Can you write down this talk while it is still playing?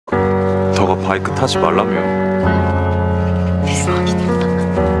바이크 타지 말라며.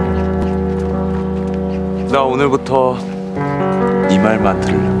 나 오늘부터 네 말만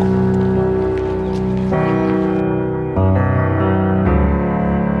들으려고.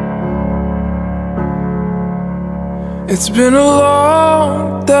 It's been a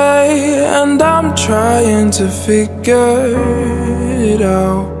long day and I'm trying to figure it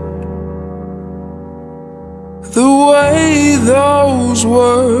out. The way those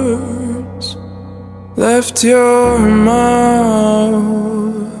words left your mouth,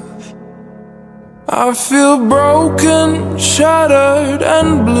 I feel broken, shattered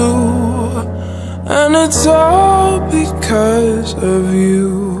and blue, and it's all because of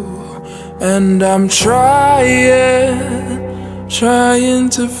you. And I'm trying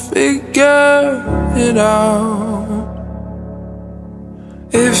to figure it out.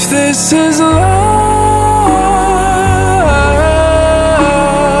 If this is love,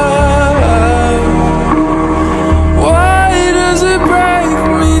 why does it break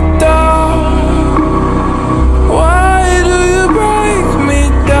me down? Why do you break me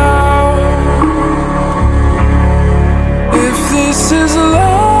down? If this is love,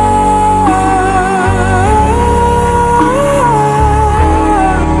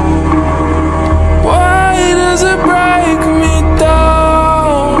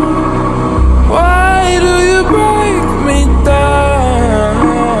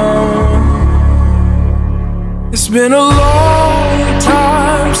 it's been a long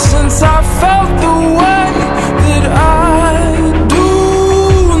time since I felt the way that I do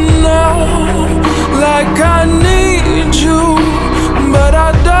now. Like I need you, but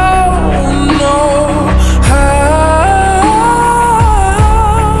I don't know how.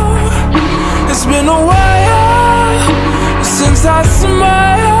 It's been a while since I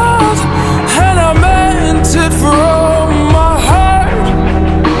smiled, and I meant it from my heart.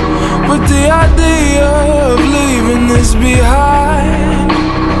 But the idea of leaving this behind,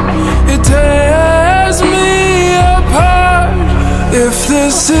 it tears me apart. If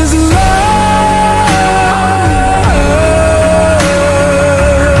this is love,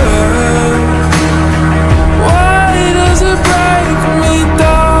 why does it break me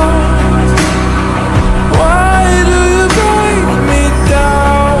down? Why do you break me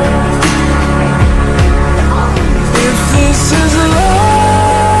down? If this is love,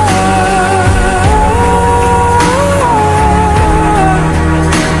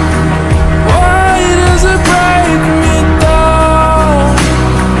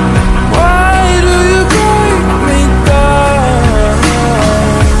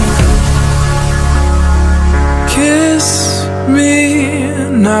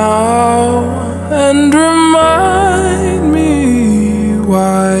 now and remind me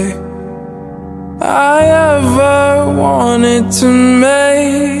why I ever wanted to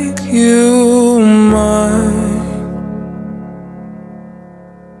make you mine.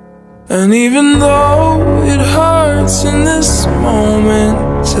 And even though it hurts in this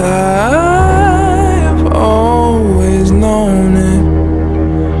moment, I've always known it.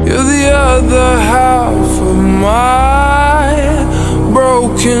 You're the other half of my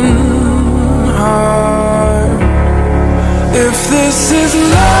broken heart. If this is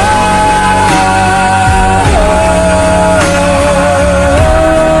love,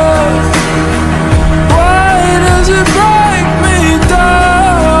 why does it break me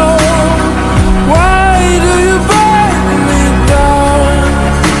down? Why do you break me down?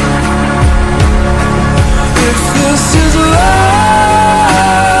 If this is love,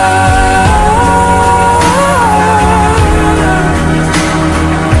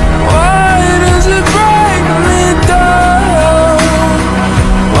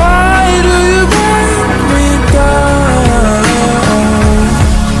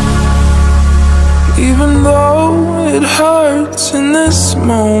 in this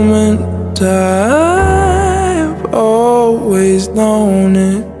moment, I've always known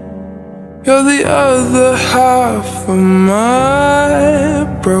it. You're the other half of my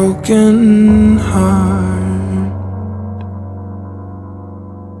broken heart.